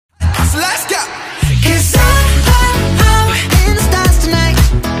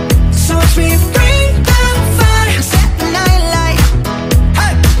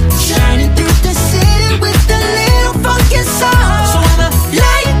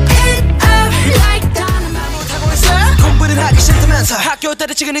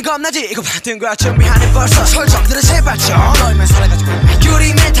때려치기는 겁나지 이거 받은 거야 준비하는 벌써 설정들은 제발 좀 너희만 살아가지고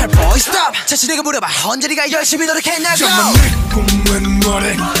유리 멘탈 보이 스톱 자신에게 물어봐 언제 네가 열심히 노력했냐고 야만 내 꿈은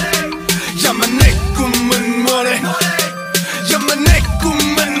뭐래 야만 내 꿈은 뭐래 야만 내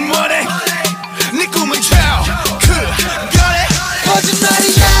꿈은 뭐래 네 꿈은 그거래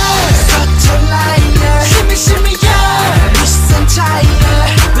거짓말이야 거쳐 라이어 힘이 심이야 비싼 차이야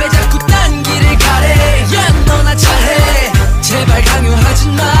왜 자꾸 딴 길을 가래 야 너나 잘해 제발 강요하지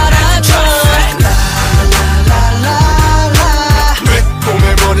말아줘 라라라라라 내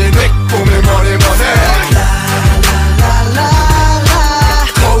꿈에 뭐래 내 꿈에 뭐래 뭐래 라라라라라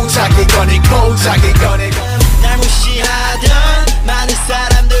고작이 거니 고작이 거니 날 무시하던 많은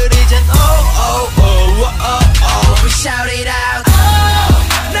사람들이 이젠 We shout it out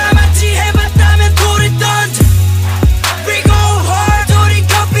나같이 해봤다면 우리 던져 We go hard 우린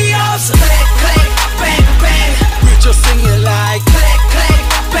copy 없어 Click click bang bang We just sing it like Click click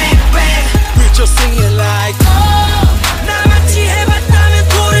bang bang We just sing it like 나같이 해봤다면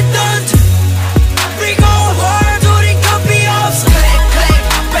우리 던져 We go hard 우린 copy 없어 Click click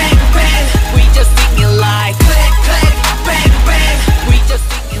bang bang We just sing it like Click click bang bang We just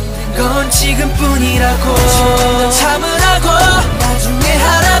sing it like 건 지금뿐이라고 참으라고 나중에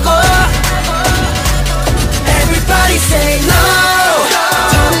하라고 Everybody say no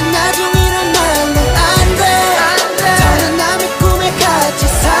더는 나중이란 말로 안돼 더는 남의 꿈에 같이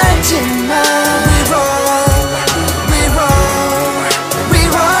살지마 We roll, we roll, we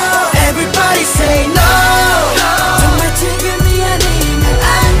roll Everybody say no 정말 지금이 아니면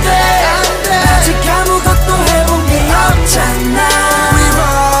안돼 아직 아무것도 해본 게 없잖아 We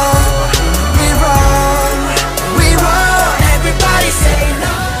roll, we roll, we roll Everybody say no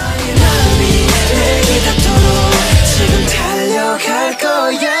날 위해 내게 닿도록 지금 달려갈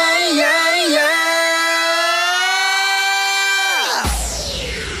거야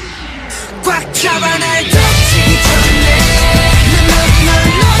꽉 잡아 날 덮치기 전에 널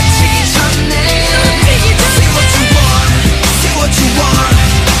놓치기 전에 Say what you want, say what you want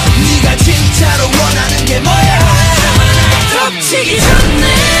네가 진짜로 원하는 게 뭐야 잡아 날 덮치기 전에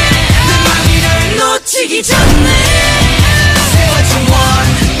내 맘이 널 놓치기 전에 Say what you want,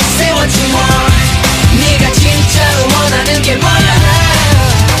 say what you want 네가 진짜로 원하는 게 뭐야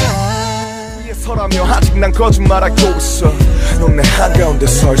서라며 아직 난 거짓말하고 있어 넌 내 한가운데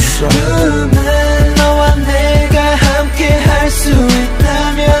서 있어 누만 너와 내가 함께 할 수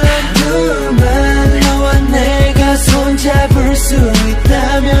있다면 누만 너와 내가 손잡을 수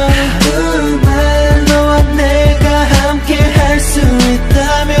있다면 누만 너와 내가 함께 할 수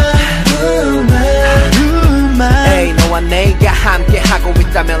있다면 누만 Hey 너와 내가 함께 하고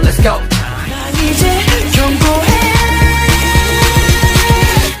있다면 Let's go 난 이제 경고해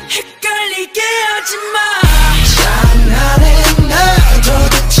헷갈리게 하지마 장난해 너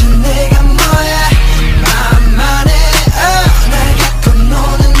도대체 내가 뭐야 맘만해 날 갖고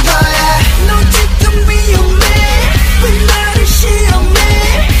노는 거야 너 지금 위험해 왜 나를 시험해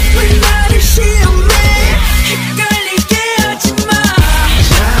왜 나를 시험해 헷갈리게 하지마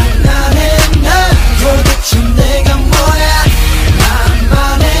장난해 너 도대체 내가 뭐야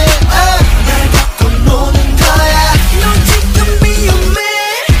맘만해 날 갖고 노는 거야 너 지금 위험해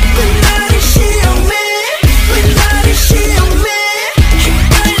왜 나를 시험해 왜 나를 시험해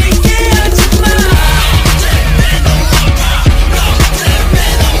헷갈리게 하지마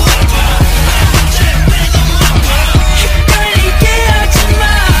헷갈리게 하지마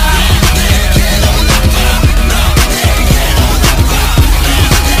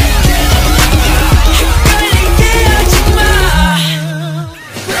헷갈리게 하지마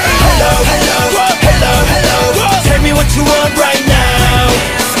Hello hello hello hello Tell me what you want right now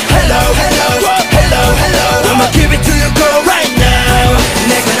Hello hello hello hello I'ma give it to you girl right now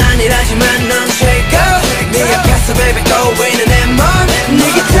내 건 아니라지만 넌 최고 네 앞에서 baby 떠오르는 내 몸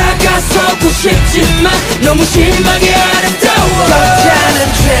네게 다가서고 싶지만 너무 심하게 아름다워 여자는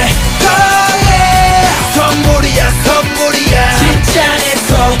최고야 선물이야 선물이야 진짜 내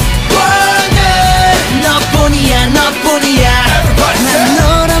소원은 너뿐이야 너뿐이야 난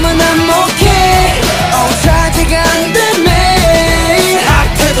너라면 안 못해 자제가 안 되네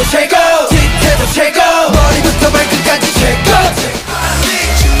앞에도 최고 뒤태도 최고 머리부터 발끝까지 최고 I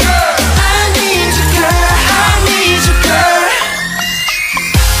need you girl I need you girl I need you girl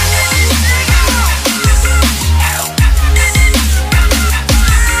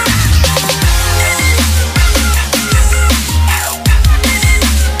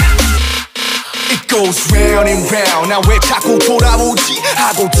goes round and round 나 왜 자꾸 돌아오지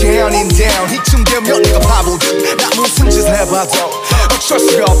하고 down and down 이쯤 되면 내가 바보지 나 무슨 짓을 해봐도 어쩔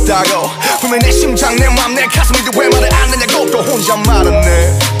수가 없다고 분명 내 심장 내 맘 내 가슴인데 왜 말을 안 하냐고 또 혼자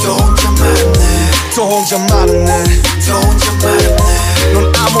말았네 또 혼자 말았네 또 혼자 말았네 또 혼자 말았네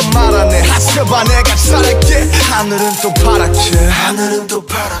넌 아무 말 안 해 하셔봐 내가 잘할게 하늘은 또 파랗게 하늘은 또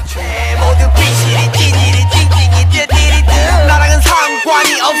파랗게 모두 비실이 찌질이 찡찡이 찌질이 나랑은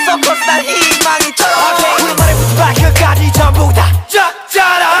상관이 없어 cause 난 희망이 쩔어 우리 말에부터 발끝까지 전부 다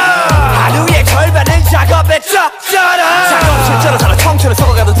쩌쩌러 하루의 절반은 작업에 쩌쩌러 작업 실제로 살아 청춘을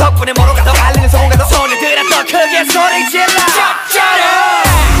속아가도 덕분에 멀어가도 알리는 성공가도 손을 들어 더 크게 소리 질러 쩌쩌러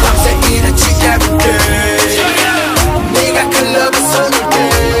밤새 일하지 않을게 네가 클럽에서 놀게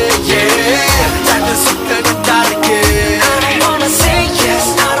yeah. 작은 습관은 다르게 I don't wanna say yes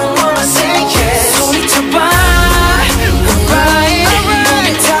I don't wanna say yes 소리쳐봐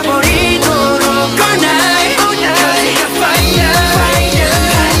Alright 타버리도록 all night 가지가 fire fire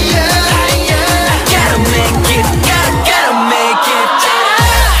fire Gotta make it gotta make it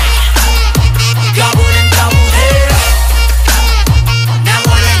거부는 거부해 나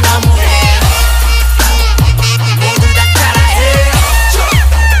원래 너무해 모두 다 따라해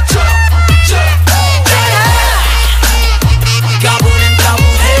거부는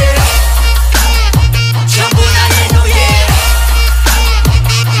거부해 전부 다 내 노예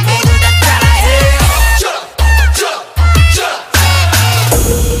모두 다 따라해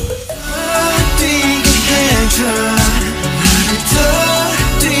뛰게 해줘 나를 더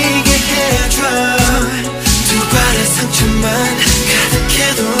뛰게 해줘 두 발의 상처만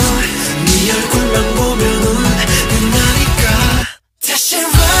가득해도 네 얼굴만 보면은 끝나니까 다시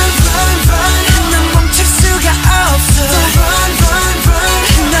run run run 난 멈출 수가 없어 run run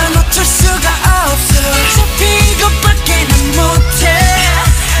run 난 어쩔 수가 없어 어차피 이것밖에 난 못해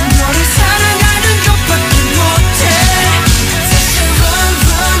너를 사랑하는 것밖에 못해 다시 run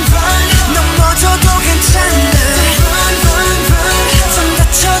run run 넘어져도 괜찮아 run run run 좀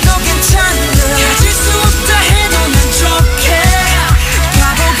다쳐도 괜찮아 가질 수 없다 해도 난 좋게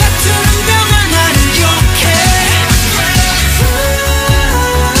바보 같은 운명아 나를 욕해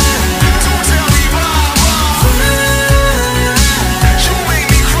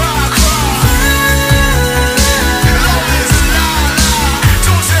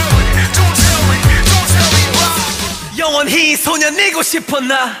영원히 소년이고 싶어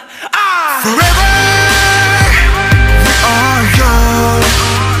나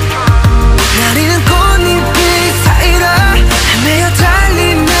나리는 꽃잎이 사이로 헤매어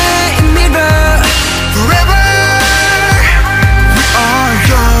달린 내 mirror Forever we are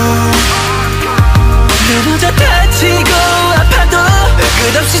young 누구도 다치고 아파도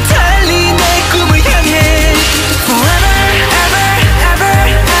끝없이 달린 내 꿈을 향해 Forever ever ever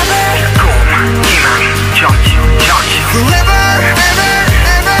ever Forever ever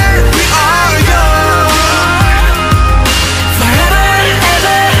ever we are young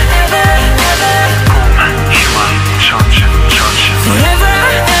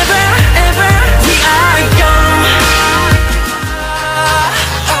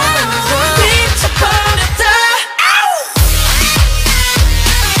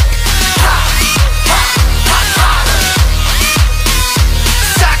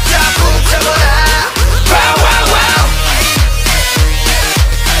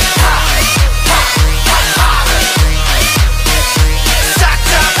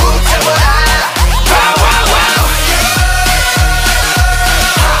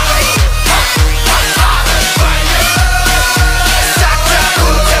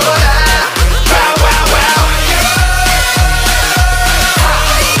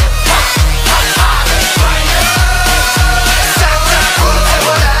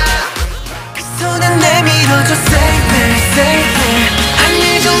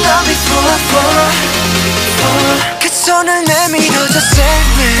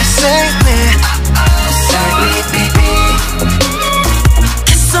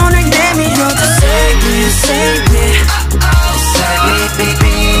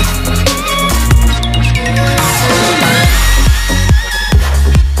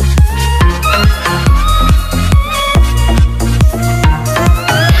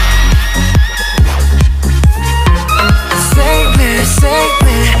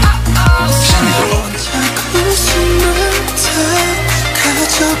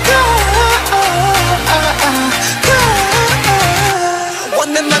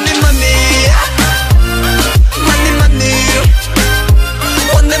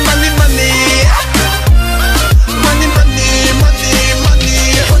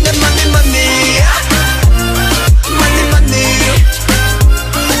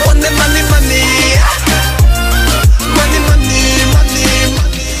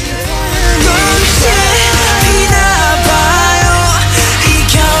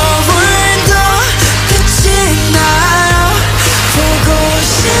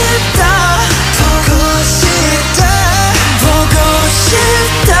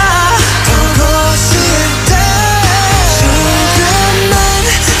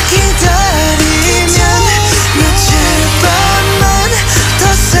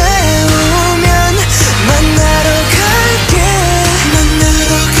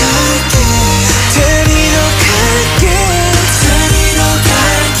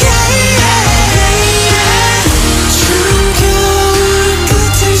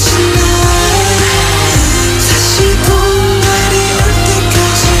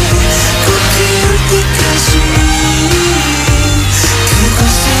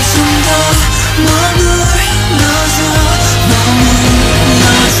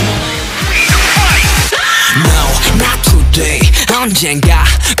언젠가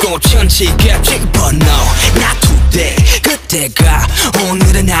꽃은 지겠지 But no, not today. 그때가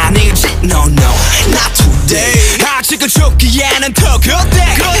오늘은 아니지 No, no, not today. 아직은 죽기에는 더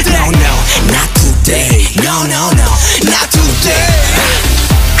그때 No, no, not today. No, no, no, not today.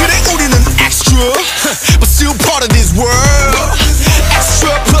 그래 우리는 extra But still part of this world.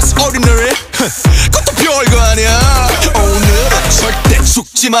 Extra plus ordinary 그것도 별거 아니야. 오늘은 절대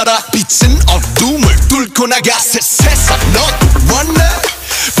죽지 마라. 빛은 어둠을 뚫고 나가 새 세상 넌 원해